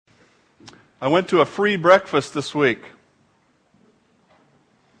I went to a free breakfast this week,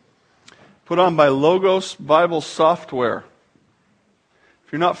 put on by Logos Bible Software.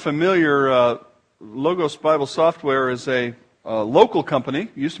 If you're not familiar, Logos Bible Software is a local company.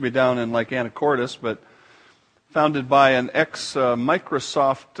 It used to be down in like Anacortes, but founded by an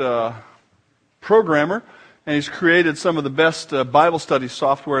ex-Microsoft programmer, and he's created some of the best Bible study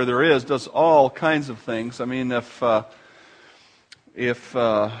software there is. Does all kinds of things. I mean,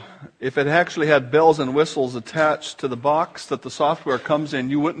 if it actually had bells and whistles attached to the box that the software comes in,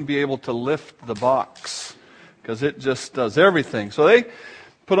 you wouldn't be able to lift the box because it just does everything. So they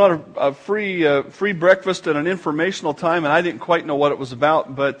put on a free breakfast at an informational time, and I didn't quite know what it was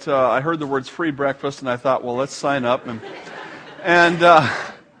about, but I heard the words free breakfast, and I thought, well, let's sign up. And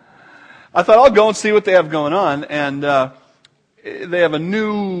I thought, I'll go and see what they have going on. And they have a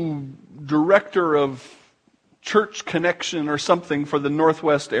new director of church connection or something for the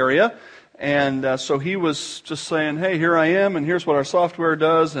Northwest area. And so he was just saying, hey, here I am, and here's what our software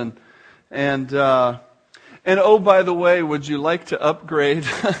does. And oh, by the way, would you like to upgrade?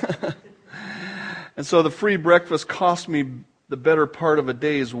 And so the free breakfast cost me the better part of a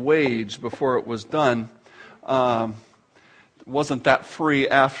day's wage before it was done. It wasn't that free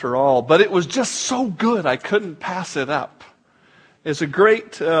after all, but it was just so good I couldn't pass it up. It's a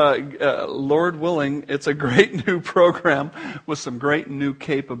great, Lord willing, it's a great new program with some great new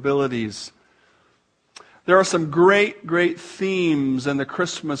capabilities. There are some great themes in the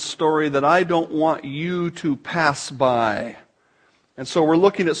Christmas story that I don't want you to pass by. And so we're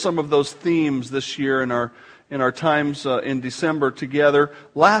looking at some of those themes this year in our times in December together.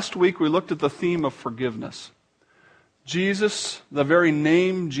 Last week we looked at the theme of forgiveness. Jesus, the very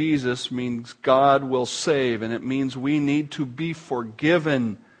name Jesus means God will save, and it means we need to be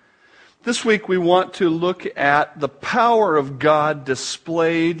forgiven. This week we want to look at the power of God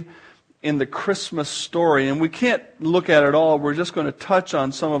displayed in the Christmas story, and we can't look at it all. We're just going to touch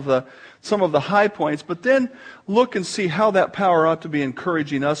on some of the high points, but then look and see how that power ought to be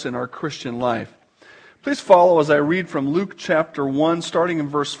encouraging us in our Christian life. Please follow as I read from Luke chapter 1, starting in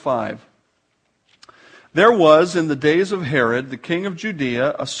verse 5. There was in the days of Herod, the king of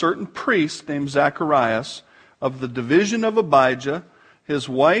Judea, a certain priest named Zacharias of the division of Abijah. His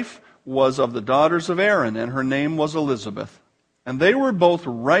wife was of the daughters of Aaron, and her name was Elizabeth. And they were both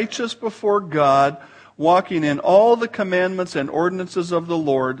righteous before God, walking in all the commandments and ordinances of the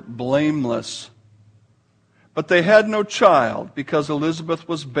Lord, blameless. But they had no child, because Elizabeth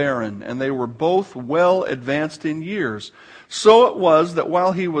was barren, and they were both well advanced in years. So it was that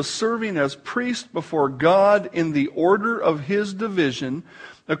while he was serving as priest before God in the order of his division,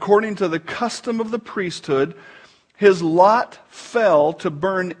 according to the custom of the priesthood, his lot fell to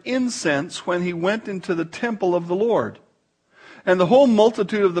burn incense when he went into the temple of the Lord. And the whole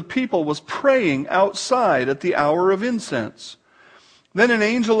multitude of the people was praying outside at the hour of incense. Then an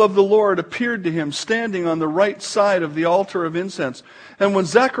angel of the Lord appeared to him, standing on the right side of the altar of incense. And when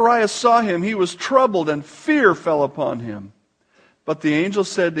Zacharias saw him, he was troubled, and fear fell upon him. But the angel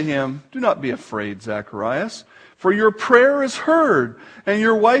said to him, "Do not be afraid, Zacharias, for your prayer is heard, and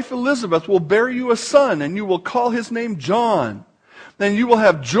your wife Elizabeth will bear you a son, and you will call his name John. Then you will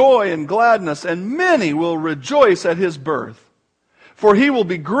have joy and gladness, and many will rejoice at his birth. For he will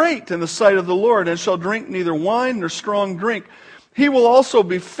be great in the sight of the Lord, and shall drink neither wine nor strong drink. He will also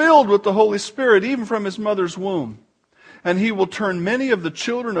be filled with the Holy Spirit, even from his mother's womb. And he will turn many of the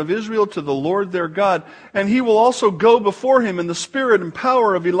children of Israel to the Lord their God. And he will also go before him in the spirit and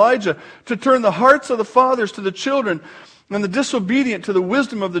power of Elijah, to turn the hearts of the fathers to the children, and the disobedient to the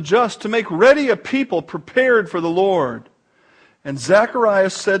wisdom of the just, to make ready a people prepared for the Lord." And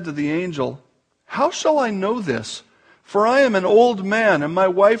Zacharias said to the angel, "How shall I know this? For I am an old man, and my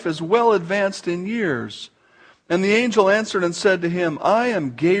wife is well advanced in years." And the angel answered and said to him, "I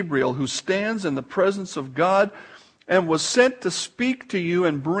am Gabriel, who stands in the presence of God, and was sent to speak to you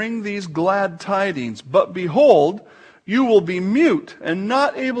and bring these glad tidings. But behold, you will be mute and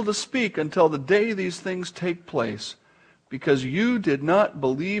not able to speak until the day these things take place, because you did not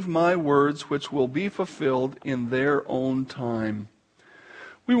believe my words, which will be fulfilled in their own time."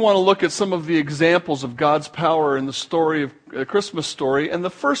 We want to look at some of the examples of God's power in the story of the Christmas story, and the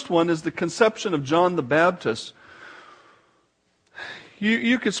first one is the conception of John the Baptist.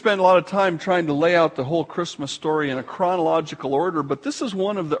 You could spend a lot of time trying to lay out the whole Christmas story in a chronological order, but this is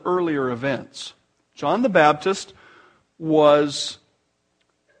one of the earlier events. John the Baptist was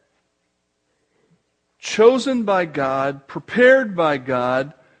chosen by God, prepared by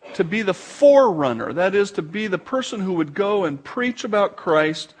God, to be the forerunner. That is, to be the person who would go and preach about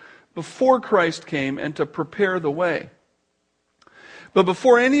Christ before Christ came and to prepare the way. But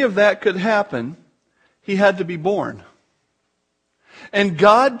before any of that could happen, he had to be born. And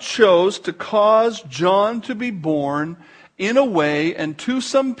God chose to cause John to be born in a way and to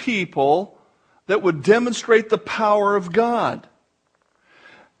some people that would demonstrate the power of God.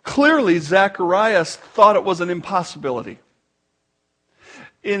 Clearly, Zacharias thought it was an impossibility.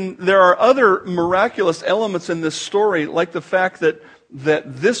 There are other miraculous elements in this story, like the fact that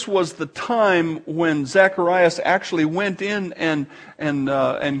this was the time when Zacharias actually went in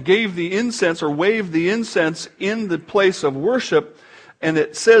and gave the incense or waved the incense in the place of worship. And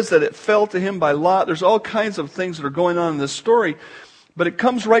it says that it fell to him by lot. There's all kinds of things that are going on in this story. But it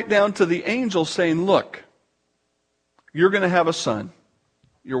comes right down to the angel saying, look, you're going to have a son.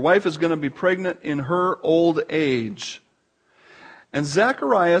 Your wife is going to be pregnant in her old age. And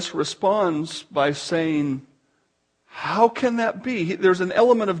Zacharias responds by saying, how can that be? There's an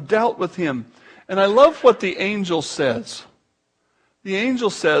element of doubt with him. And I love what the angel says. The angel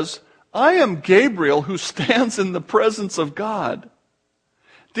says, I am Gabriel who stands in the presence of God.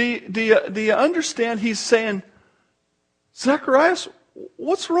 Do you understand? He's saying, Zacharias,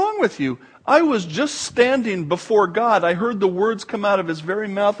 what's wrong with you? I was just standing before God. I heard the words come out of his very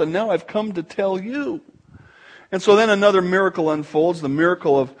mouth, and now I've come to tell you. And so then another miracle unfolds, the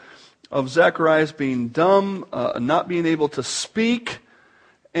miracle of Zacharias being dumb, not being able to speak,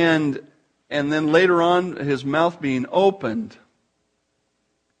 and then later on his mouth being opened.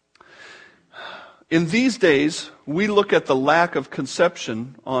 In these days, we look at the lack of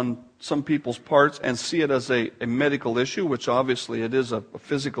conception on some people's parts and see it as a medical issue, which obviously it is a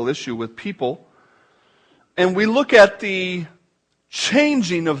physical issue with people. And we look at the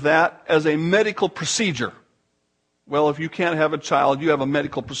changing of that as a medical procedure. Well, if you can't have a child, you have a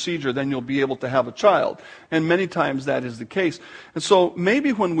medical procedure, then you'll be able to have a child. And many times that is the case. And so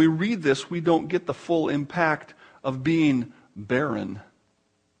maybe when we read this, we don't get the full impact of being barren.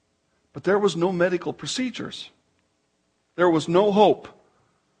 But there was no medical procedures. There was no hope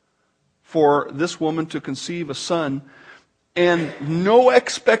for this woman to conceive a son, and no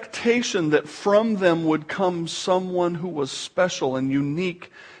expectation that from them would come someone who was special and unique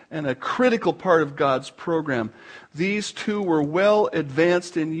and a critical part of God's program. These two were well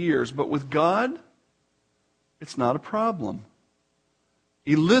advanced in years, but with God, it's not a problem.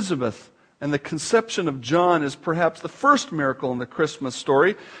 Elizabeth and the conception of John is perhaps the first miracle in the Christmas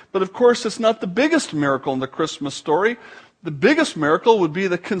story, but of course it's not the biggest miracle in the Christmas story. The biggest miracle would be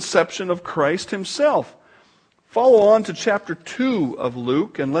the conception of Christ himself. Follow on to chapter 2 of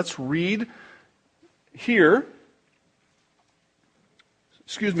Luke, and let's read here.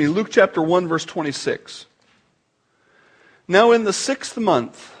 Luke chapter 1, verse 26. Now in the 6th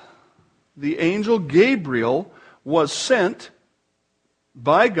month, the angel Gabriel was sent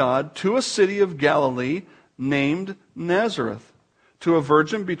by God to a city of Galilee named Nazareth, to a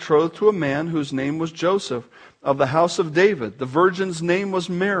virgin betrothed to a man whose name was Joseph, of the house of David. The virgin's name was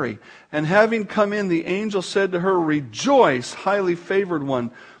Mary. And having come in, the angel said to her, Rejoice, highly favored one,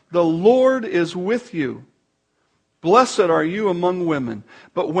 the Lord is with you. Blessed are you among women.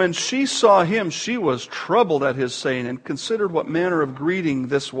 But when she saw him, she was troubled at his saying, and considered what manner of greeting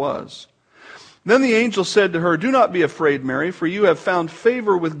this was. Then the angel said to her, Do not be afraid, Mary, for you have found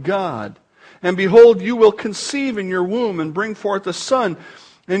favor with God. And behold, you will conceive in your womb and bring forth a son,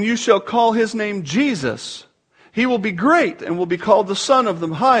 and you shall call his name Jesus. He will be great and will be called the Son of the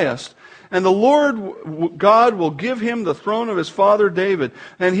Highest. And the Lord God will give him the throne of his father David,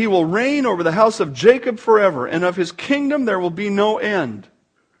 and he will reign over the house of Jacob forever, and of his kingdom there will be no end.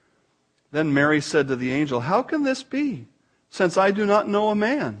 Then Mary said to the angel, How can this be, since I do not know a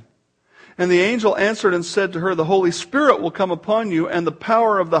man? And the angel answered and said to her, The Holy Spirit will come upon you, and the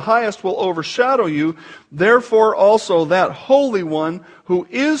power of the Highest will overshadow you. Therefore also that Holy One who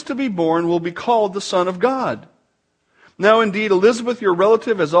is to be born will be called the Son of God. Now indeed, Elizabeth, your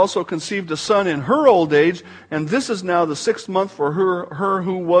relative, has also conceived a son in her old age, and this is now the 6th month for her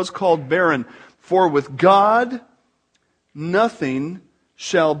who was called barren. For with God, nothing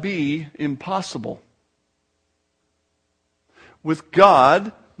shall be impossible. With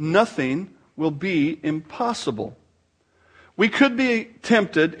God, nothing will be impossible. We could be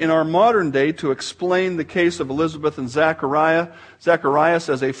tempted in our modern day to explain the case of Elizabeth and Zacharias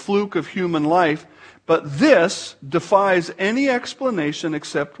as a fluke of human life, but this defies any explanation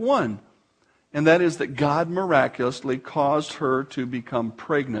except one, and that is that God miraculously caused her to become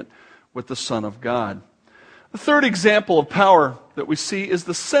pregnant with the Son of God. The third example of power that we see is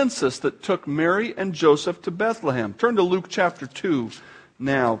the census that took Mary and Joseph to Bethlehem. Turn to Luke chapter 2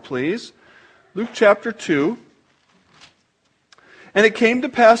 now, please. Luke chapter 2. And it came to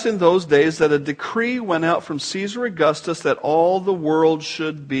pass in those days that a decree went out from Caesar Augustus that all the world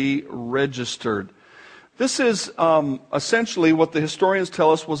should be registered. This is essentially what the historians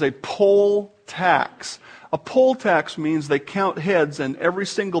tell us was a poll tax. A poll tax means they count heads, and every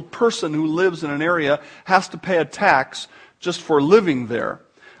single person who lives in an area has to pay a tax just for living there.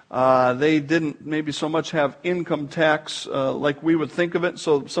 They didn't maybe so much have income tax like we would think of it,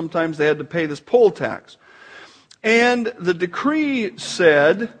 so sometimes they had to pay this poll tax. And the decree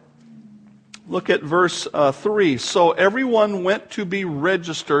said, look at verse 3, so everyone went to be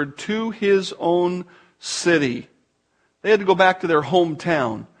registered to his own city. They had to go back to their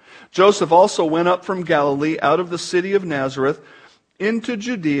hometown. Joseph also went up from Galilee out of the city of Nazareth into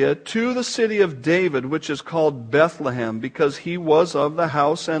Judea to the city of David, which is called Bethlehem, because he was of the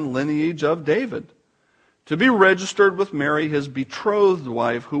house and lineage of David, to be registered with Mary, his betrothed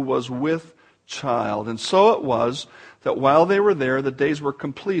wife, who was with child. And so it was that while they were there, the days were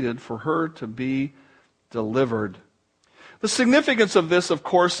completed for her to be delivered. The significance of this, of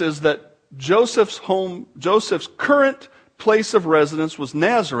course, is that Joseph's current place of residence was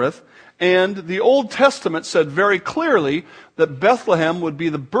Nazareth, and the Old Testament said very clearly that Bethlehem would be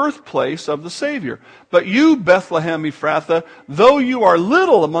the birthplace of the Savior. But you, Bethlehem Ephrathah, though you are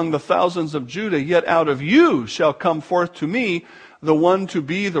little among the thousands of Judah, yet out of you shall come forth to me the one to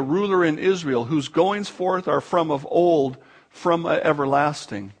be the ruler in Israel, whose goings forth are from of old, from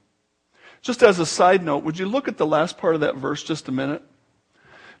everlasting. Just as a side note, would you look at the last part of that verse just a minute?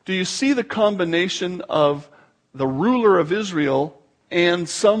 Do you see the combination of the ruler of Israel and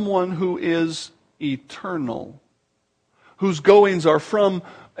someone who is eternal, whose goings are from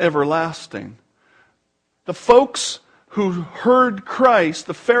everlasting? The folks who heard Christ,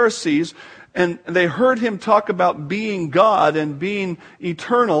 the Pharisees, and they heard him talk about being God and being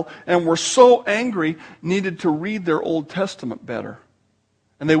eternal, and were so angry, needed to read their Old Testament better.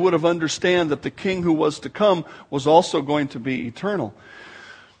 And they would have understood that the king who was to come was also going to be eternal.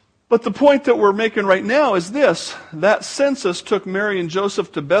 But the point that we're making right now is this: that census took Mary and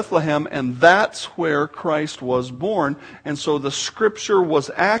Joseph to Bethlehem, and that's where Christ was born. And so the scripture was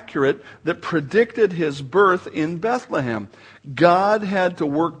accurate that predicted his birth in Bethlehem. God had to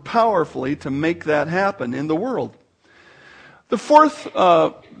work powerfully to make that happen in the world. The fourth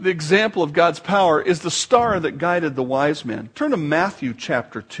example of God's power is the star that guided the wise men. Turn to Matthew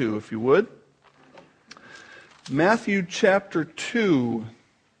chapter 2, if you would. Matthew chapter 2.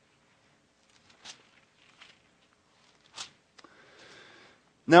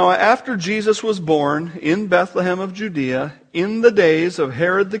 Now, after Jesus was born in Bethlehem of Judea, in the days of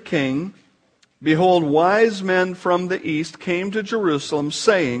Herod the king, behold, wise men from the east came to Jerusalem,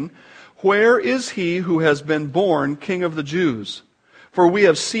 saying, Where is he who has been born King of the Jews? For we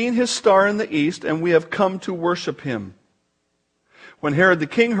have seen his star in the east, and we have come to worship him. When Herod the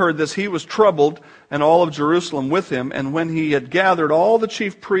king heard this, he was troubled, and all of Jerusalem with him. And when he had gathered all the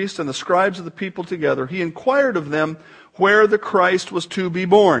chief priests and the scribes of the people together, he inquired of them where the Christ was to be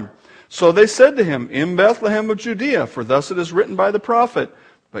born. So they said to him, In Bethlehem of Judea, for thus it is written by the prophet,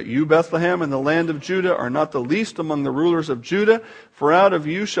 But you, Bethlehem, in the land of Judah, are not the least among the rulers of Judah, for out of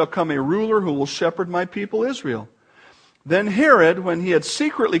you shall come a ruler who will shepherd my people Israel. Then Herod, when he had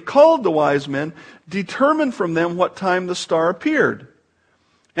secretly called the wise men, determined from them what time the star appeared.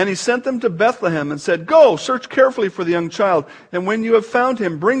 And he sent them to Bethlehem and said, Go, search carefully for the young child, and when you have found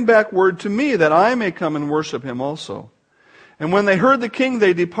him, bring back word to me, that I may come and worship him also. And when they heard the king,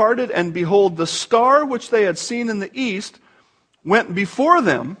 they departed, and behold, the star which they had seen in the east went before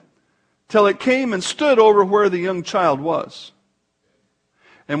them, till it came and stood over where the young child was.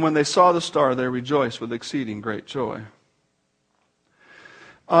 And when they saw the star, they rejoiced with exceeding great joy.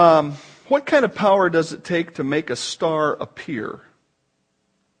 What kind of power does it take to make a star appear?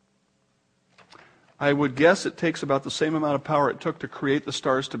 I would guess it takes about the same amount of power it took to create the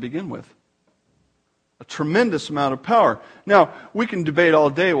stars to begin with. A tremendous amount of power. Now, we can debate all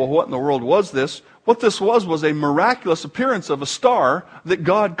day, well, what in the world was this? What this was a miraculous appearance of a star that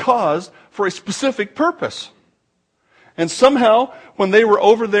God caused for a specific purpose. And somehow, when they were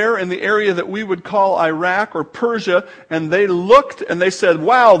over there in the area that we would call Iraq or Persia, and they looked and they said,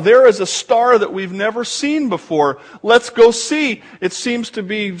 wow, there is a star that we've never seen before. Let's go see. It seems to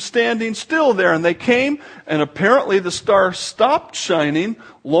be standing still there. And they came, and apparently the star stopped shining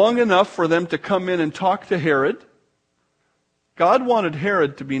long enough for them to come in and talk to Herod. God wanted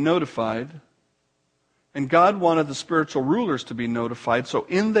Herod to be notified, and God wanted the spiritual rulers to be notified. So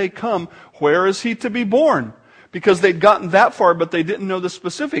in they come. Where is he to be born? Because they'd gotten that far, but they didn't know the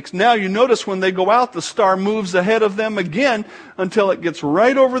specifics. Now you notice when they go out, the star moves ahead of them again until it gets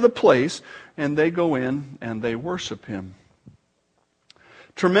right over the place, and they go in and they worship him.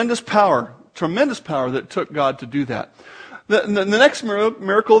 Tremendous power that took God to do that. The next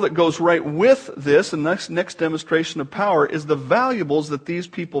miracle that goes right with this, and next demonstration of power, is the valuables that these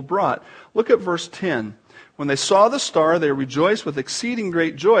people brought. Look at verse 10. When they saw the star, they rejoiced with exceeding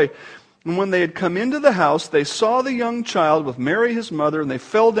great joy. And when they had come into the house, they saw the young child with Mary his mother, and they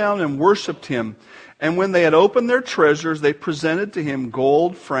fell down and worshipped him. And when they had opened their treasures, they presented to him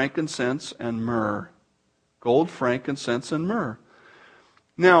gold, frankincense, and myrrh. Gold, frankincense, and myrrh.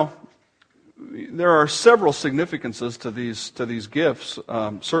 Now, there are several significances to these gifts.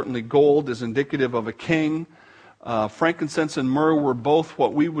 Certainly gold is indicative of a king. Frankincense and myrrh were both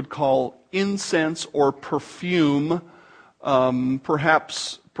what we would call incense or perfume.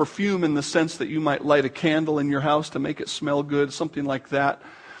 Perhaps perfume in the sense that you might light a candle in your house to make it smell good, something like that.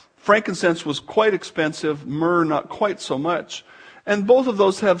 Frankincense was quite expensive, myrrh not quite so much. And both of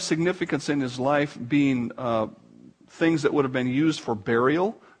those have significance in his life, being things that would have been used for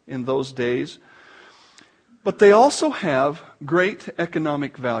burial in those days. But they also have great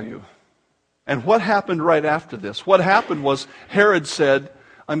economic value. And what happened right after this? What happened was Herod said,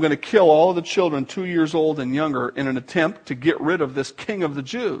 I'm going to kill all the children 2 years old and younger in an attempt to get rid of this king of the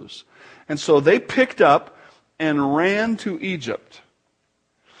Jews. And so they picked up and ran to Egypt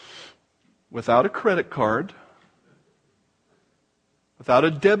without a credit card, without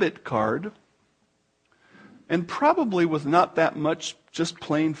a debit card, and probably with not that much just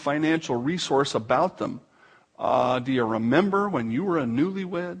plain financial resource about them. Do you remember when you were a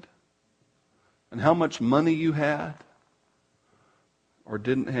newlywed and how much money you had or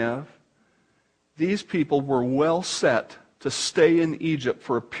didn't have? These people were well set to stay in Egypt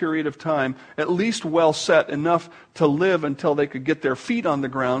for a period of time, at least well set enough to live until they could get their feet on the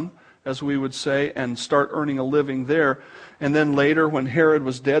ground, as we would say, and start earning a living there. And then later, when Herod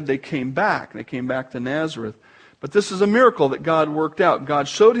was dead, they came back. They came back to Nazareth. But this is a miracle that God worked out. God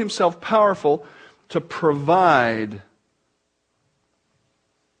showed himself powerful to provide.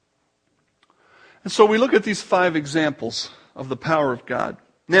 And so we look at these 5 examples of the power of God.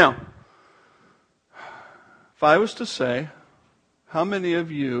 Now, if I was to say, how many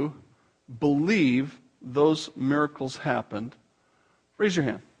of you believe those miracles happened? Raise your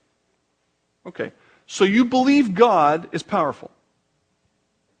hand. Okay. So you believe God is powerful.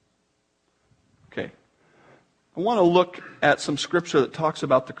 Okay. I want to look at some scripture that talks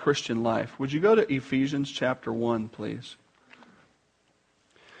about the Christian life. Would you go to Ephesians chapter 1, please?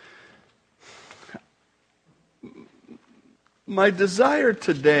 My desire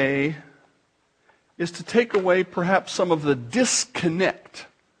today is to take away perhaps some of the disconnect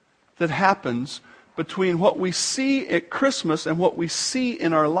that happens between what we see at Christmas and what we see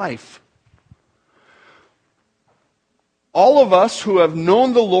in our life. All of us who have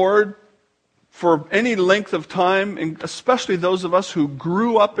known the Lord for any length of time, and especially those of us who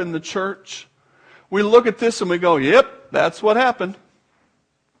grew up in the church, we look at this and we go, yep, that's what happened.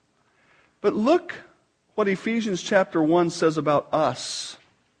 But look what Ephesians chapter 1 says about us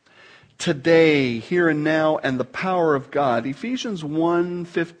today, here and now, and the power of God. Ephesians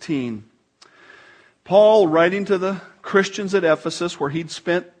 1:15. Paul, writing to the Christians at Ephesus, where he'd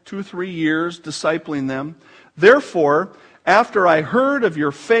spent 2 or 3 years discipling them, therefore, after I heard of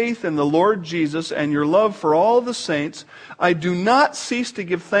your faith in the Lord Jesus and your love for all the saints, I do not cease to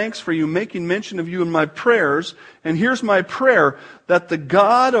give thanks for you, making mention of you in my prayers. And here's my prayer, that the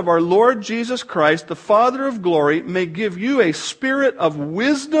God of our Lord Jesus Christ, the Father of glory, may give you a spirit of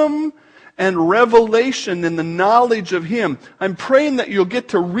wisdom and revelation in the knowledge of Him. I'm praying that you'll get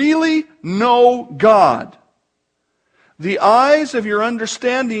to really know God. The eyes of your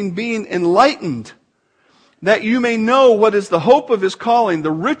understanding being enlightened, that you may know what is the hope of His calling,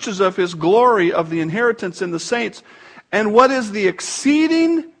 the riches of His glory, of the inheritance in the saints, and what is the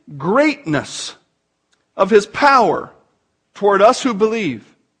exceeding greatness of His power toward us who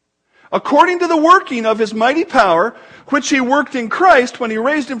believe, according to the working of His mighty power, which He worked in Christ when He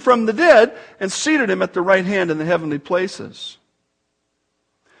raised Him from the dead and seated Him at the right hand in the heavenly places.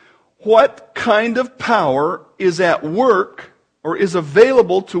 What kind of power is at work or is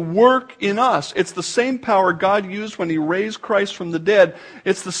available to work in us? It's the same power God used when He raised Christ from the dead.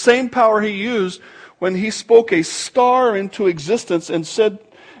 It's the same power He used when He spoke a star into existence and said,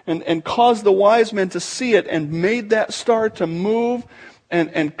 and caused the wise men to see it and made that star to move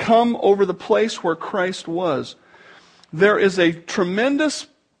and come over the place where Christ was. There is a tremendous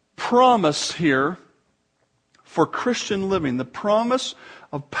promise here for Christian living. The promise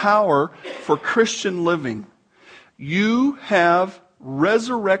of power for Christian living. You have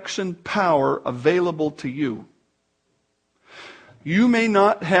resurrection power available to you. You may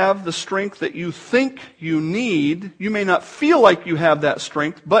not have the strength that you think you need. You may not feel like you have that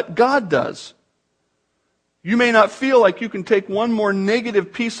strength, but God does. You may not feel like you can take one more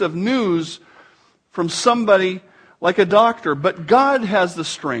negative piece of news from somebody like a doctor, but God has the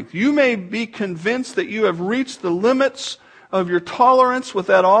strength. You may be convinced that you have reached the limits of your tolerance with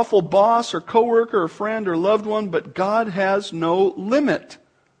that awful boss or coworker or friend or loved one, but God has no limit.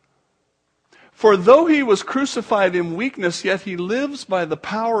 For though he was crucified in weakness, yet he lives by the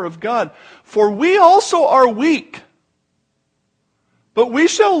power of God. For we also are weak, but we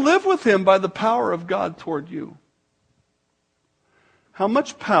shall live with him by the power of God toward you. How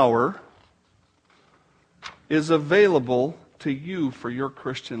much power is available to you for your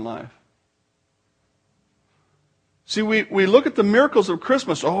Christian life? See, we look at the miracles of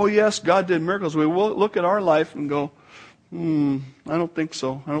Christmas. Oh, yes, God did miracles. We will look at our life and go, I don't think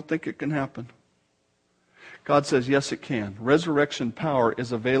so. I don't think it can happen. God says, yes, it can. Resurrection power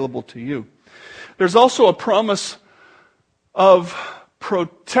is available to you. There's also a promise of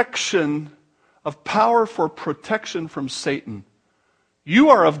protection, of power for protection from Satan. You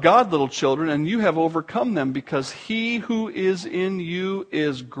are of God, little children, and you have overcome them, because he who is in you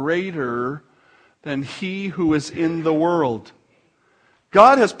is greater than he who is in the world.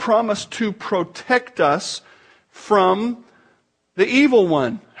 God has promised to protect us from the evil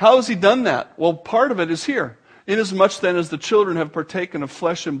one. How has he done that? Well, part of it is here. Inasmuch then as the children have partaken of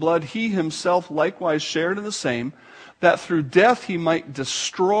flesh and blood, he himself likewise shared in the same, that through death he might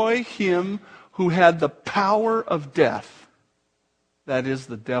destroy him who had the power of death, that is,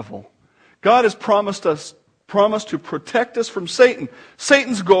 the devil. God has promised to protect us from Satan.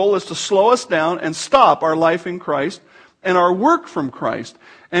 Satan's goal is to slow us down and stop our life in Christ and our work from Christ.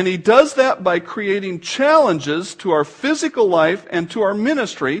 And he does that by creating challenges to our physical life and to our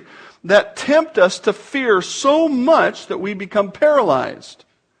ministry that tempt us to fear so much that we become paralyzed.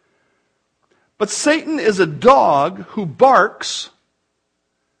 But Satan is a dog who barks,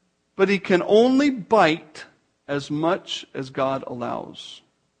 but he can only bite as much as God allows.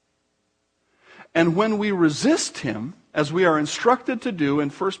 And when we resist him, as we are instructed to do in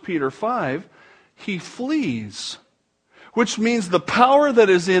 1 Peter 5, he flees. Which means the power that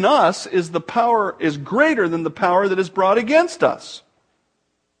is in us is greater than the power that is brought against us.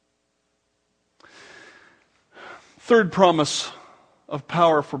 Third promise of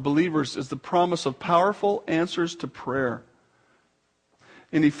power for believers is the promise of powerful answers to prayer.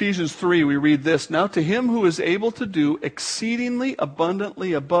 In Ephesians 3, we read this, "Now to him who is able to do exceedingly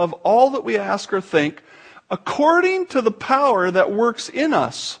abundantly above all that we ask or think, according to the power that works in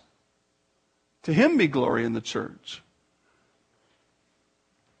us, to him be glory in the church."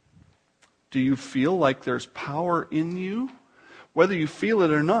 Do you feel like there's power in you? Whether you feel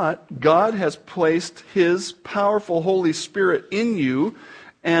it or not, God has placed his powerful Holy Spirit in you,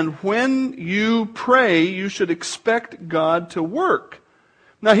 and when you pray, you should expect God to work.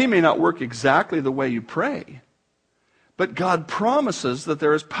 Now, he may not work exactly the way you pray, but God promises that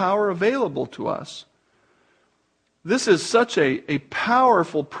there is power available to us. This is such a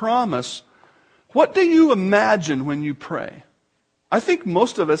powerful promise. What do you imagine when you pray? I think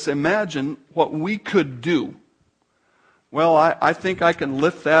most of us imagine what we could do. Well, I think I can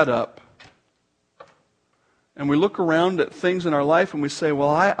lift that up. And we look around at things in our life and we say, well,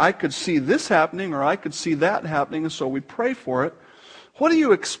 I could see this happening or I could see that happening, and so we pray for it. What do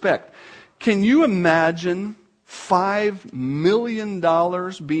you expect? Can you imagine $5 million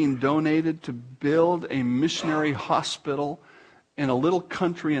being donated to build a missionary hospital in a little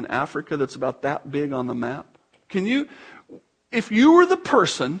country in Africa that's about that big on the map? Can you, if you were the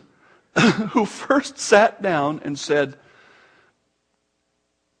person who first sat down and said,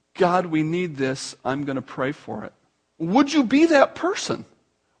 God, we need this, I'm going to pray for it, would you be that person?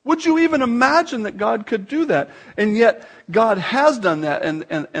 Would you even imagine that God could do that? And yet, God has done that,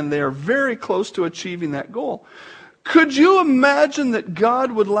 and they are very close to achieving that goal. Could you imagine that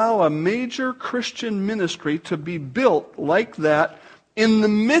God would allow a major Christian ministry to be built like that in the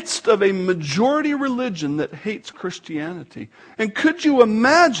midst of a majority religion that hates Christianity? And could you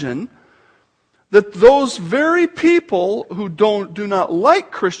imagine that those very people who do not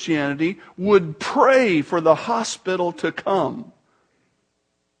like Christianity would pray for the hospital to come?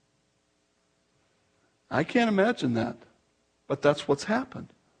 I can't imagine that, but that's what's happened.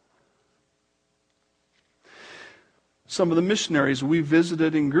 Some of the missionaries we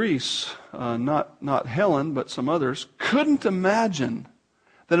visited in Greece, not Helen, but some others, couldn't imagine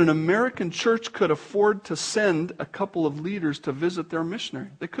that an American church could afford to send a couple of leaders to visit their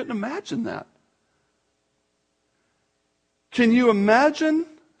missionary. They couldn't imagine that. Can you imagine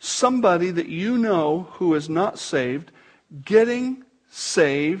somebody that you know who is not saved getting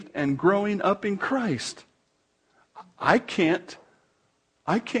saved and growing up in Christ. I can't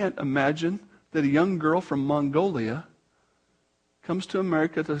imagine that a young girl from Mongolia comes to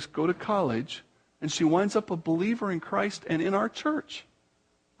America to go to college and she winds up a believer in Christ and in our church.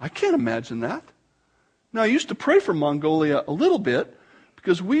 I can't imagine that. Now, I used to pray for Mongolia a little bit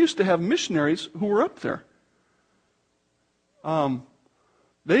because we used to have missionaries who were up there.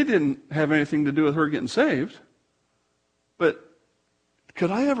 They didn't have anything to do with her getting saved. But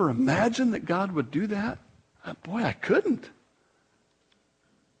could I ever imagine that God would do that? Boy, I couldn't.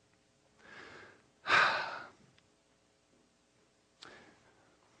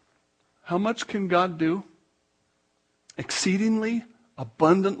 How much can God do? Exceedingly,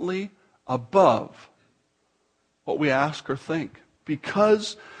 abundantly, above what we ask or think,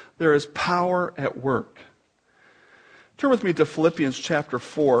 because there is power at work. Turn with me to Philippians chapter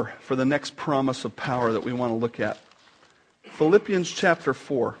 4 for the next promise of power that we want to look at. Philippians chapter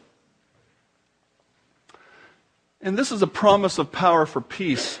 4. And this is a promise of power for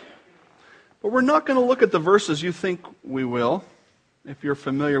peace. But we're not going to look at the verses you think we will. If you're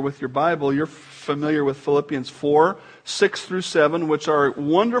familiar with your Bible, you're familiar with Philippians 4, 6 through 7, which are a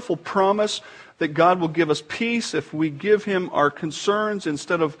wonderful promise that God will give us peace if we give Him our concerns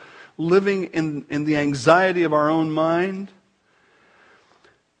instead of living in the anxiety of our own mind.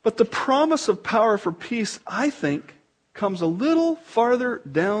 But the promise of power for peace, I think, comes a little farther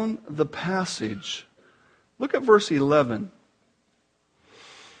down the passage. Look at verse 11.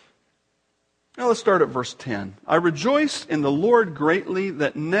 Now let's start at verse 10. I rejoiced in the Lord greatly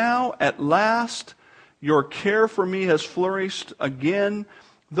that now at last your care for me has flourished again,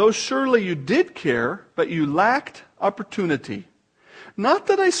 though surely you did care, but you lacked opportunity. Not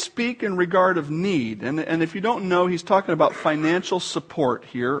that I speak in regard of need. And if you don't know, he's talking about financial support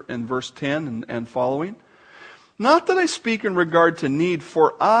here in verse 10 and following. Not that I speak in regard to need,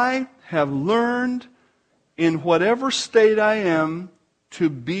 for I have learned in whatever state I am to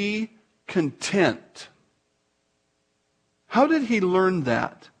be content. How did he learn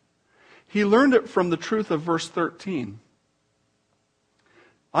that? He learned it from the truth of verse 13.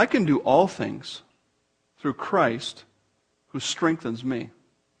 I can do all things through Christ who strengthens me.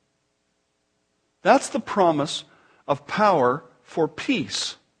 That's the promise of power for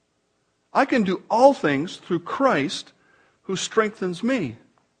peace. I can do all things through Christ who strengthens me.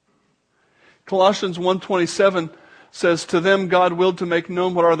 Colossians 1:27 says, to them God willed to make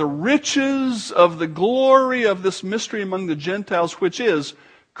known what are the riches of the glory of this mystery among the Gentiles, which is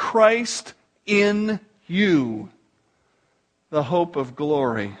Christ in you, the hope of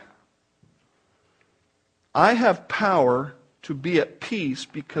glory. I have power to be at peace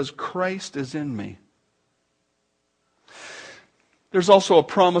because Christ is in me. There's also a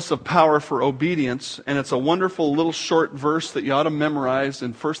promise of power for obedience, and it's a wonderful little short verse that you ought to memorize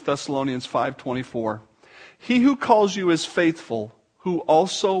in 1 Thessalonians 5:24. He who calls you is faithful, who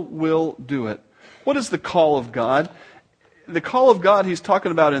also will do it. What is the call of God? The call of God he's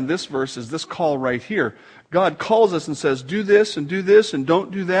talking about in this verse is this call right here. God calls us and says, do this and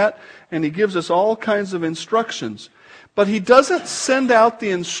don't do that, and He gives us all kinds of instructions. But He doesn't send out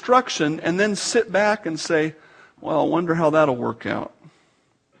the instruction and then sit back and say, well, I wonder how that'll work out.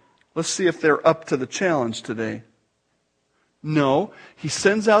 Let's see if they're up to the challenge today. No, He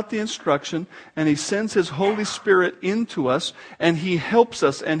sends out the instruction and He sends His Holy Spirit into us and He helps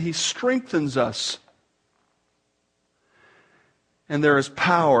us and He strengthens us. And there is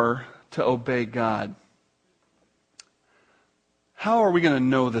power to obey God. How are we going to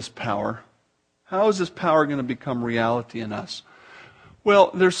know this power? How is this power going to become reality in us?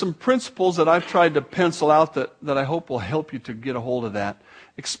 Well, there's some principles that I've tried to pencil out that I hope will help you to get a hold of that.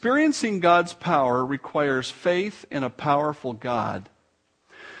 Experiencing God's power requires faith in a powerful God.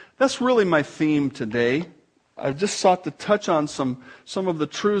 That's really my theme today. I've just sought to touch on some of the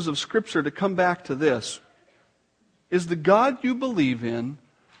truths of Scripture to come back to this. Is the God you believe in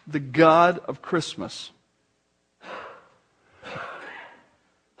the God of Christmas?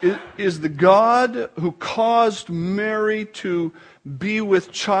 Is the God who caused Mary to be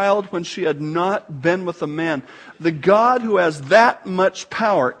with child when she had not been with a man, the God who has that much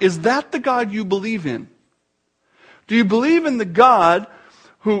power, is that the God you believe in? Do you believe in the God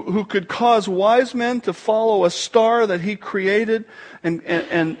who could cause wise men to follow a star that He created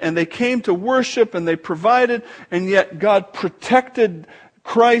and they came to worship and they provided, and yet God protected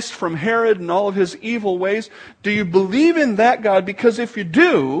Christ from Herod and all of his evil ways? Do you believe in that God? Because if you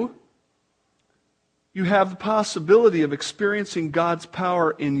do, you have the possibility of experiencing God's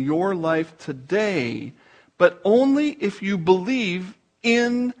power in your life today, but only if you believe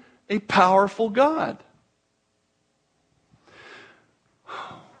in a powerful God.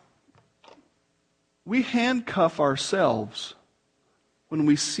 we handcuff ourselves when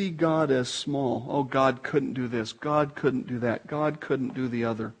we see God as small. Oh, God couldn't do this. God couldn't do that. God couldn't do the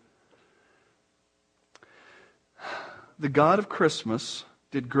other. The God of Christmas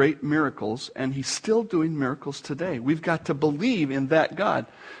did great miracles, and He's still doing miracles today. We've got to believe in that God.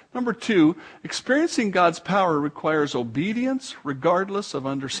 Number 2, experiencing God's power requires obedience regardless of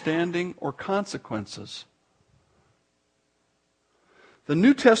understanding or consequences. The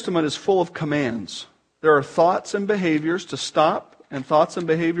New Testament is full of commands. There are thoughts and behaviors to stop and thoughts and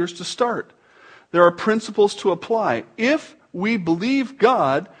behaviors to start. There are principles to apply. If we believe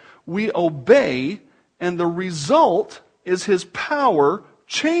God, we obey, and the result is His power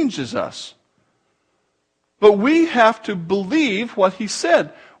changes us. But we have to believe what He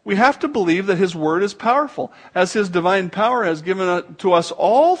said. We have to believe that His Word is powerful. As His divine power has given to us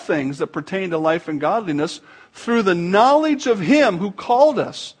all things that pertain to life and godliness through the knowledge of Him who called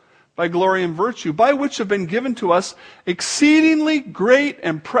us by glory and virtue, by which have been given to us exceedingly great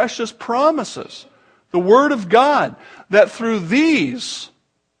and precious promises. The Word of God, that through these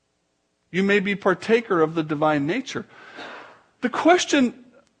you may be partaker of the divine nature. The question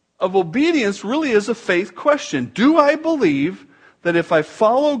of obedience really is a faith question. Do I believe that if I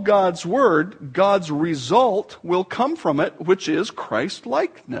follow God's Word, God's result will come from it, which is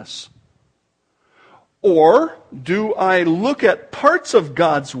Christ-likeness? Or do I look at parts of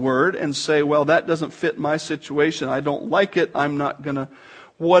God's Word and say, well, that doesn't fit my situation, I don't like it, I'm not going to,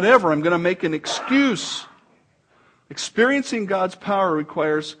 whatever, I'm going to make an excuse. Experiencing God's power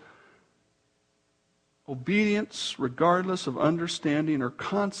requires obedience regardless of understanding or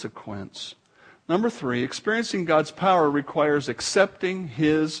consequence. Number 3, experiencing God's power requires accepting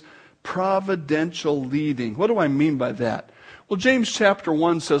His providential leading. What do I mean by that? Well, James chapter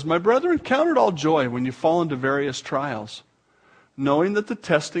 1 says, "My brethren, count it all joy when you fall into various trials, knowing that the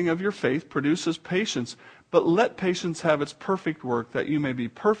testing of your faith produces patience. But let patience have its perfect work, that you may be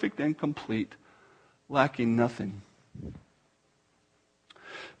perfect and complete, lacking nothing."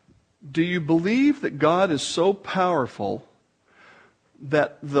 Do you believe that God is so powerful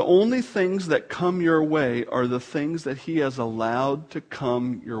that the only things that come your way are the things that He has allowed to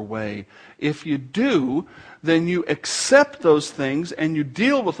come your way? If you do, then you accept those things and you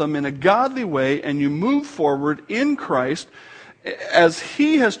deal with them in a godly way and you move forward in Christ as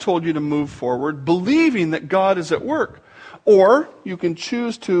He has told you to move forward, believing that God is at work. Or you can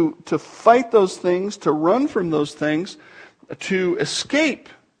choose to fight those things, to run from those things, to escape.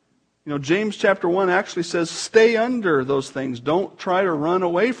 You know, James chapter 1 actually says, stay under those things. Don't try to run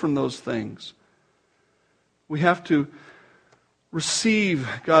away from those things. We have to receive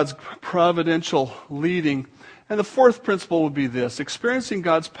God's providential leading. And the 4th principle would be this: experiencing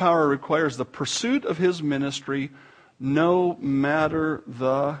God's power requires the pursuit of His ministry no matter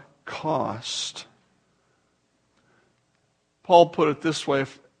the cost. Paul put it this way: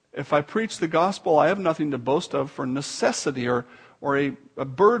 if I preach the gospel, I have nothing to boast of, for necessity or a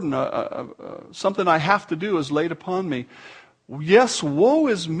burden, something I have to do is laid upon me. Yes, woe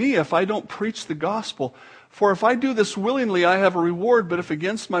is me if I don't preach the gospel. For if I do this willingly, I have a reward, but if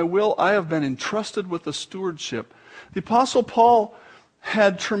against my will, I have been entrusted with the stewardship. The Apostle Paul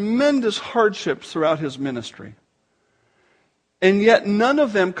had tremendous hardships throughout his ministry. And yet none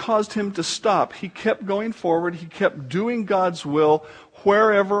of them caused him to stop. He kept going forward. He kept doing God's will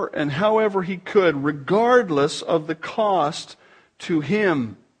wherever and however he could, regardless of the cost to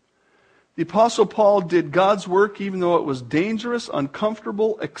him. The Apostle Paul did God's work even though it was dangerous,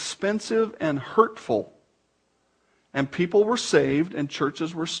 uncomfortable, expensive, and hurtful. And people were saved and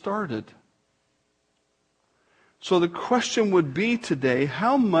churches were started. So the question would be today,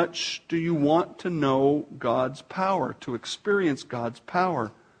 how much do you want to know God's power, to experience God's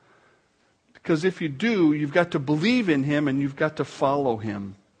power? Because if you do, you've got to believe in Him and you've got to follow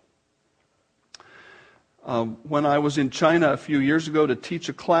Him. When I was in China a few years ago to teach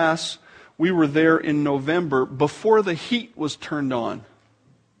a class, we were there in November before the heat was turned on.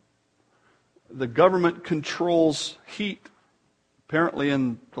 The government controls heat, apparently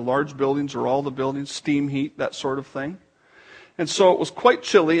in the large buildings or all the buildings, steam heat, that sort of thing. And so it was quite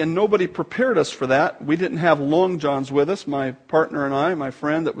chilly, and nobody prepared us for that. We didn't have long johns with us, my partner and I, my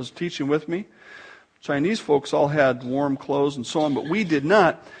friend that was teaching with me. Chinese folks all had warm clothes and so on, but we did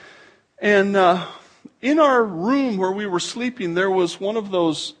not. And in our room where we were sleeping, there was one of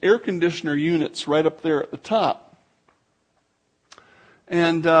those air conditioner units right up there at the top.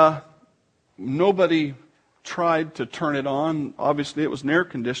 And nobody tried to turn it on. Obviously, it was an air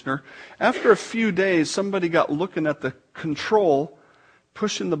conditioner. After a few days, somebody got looking at the control,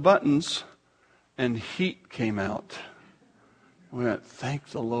 pushing the buttons, and heat came out. We went, thank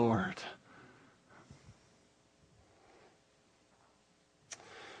the Lord.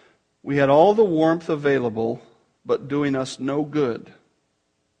 We had all the warmth available, but doing us no good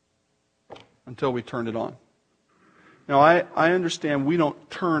until we turned it on. Now, I understand we don't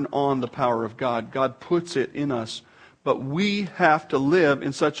turn on the power of God. God puts it in us. But we have to live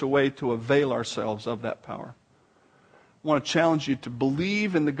in such a way to avail ourselves of that power. I want to challenge you to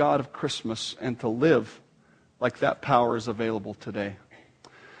believe in the God of Christmas and to live like that power is available today.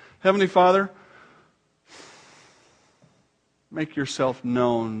 Heavenly Father, make yourself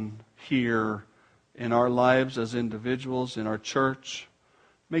known here in our lives as individuals, in our church.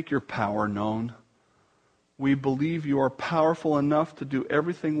 Make your power known. We believe you are powerful enough to do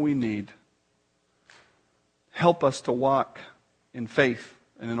everything we need. Help us to walk in faith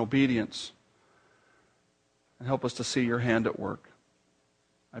and in obedience. And help us to see your hand at work.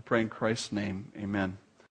 I pray in Christ's name, amen.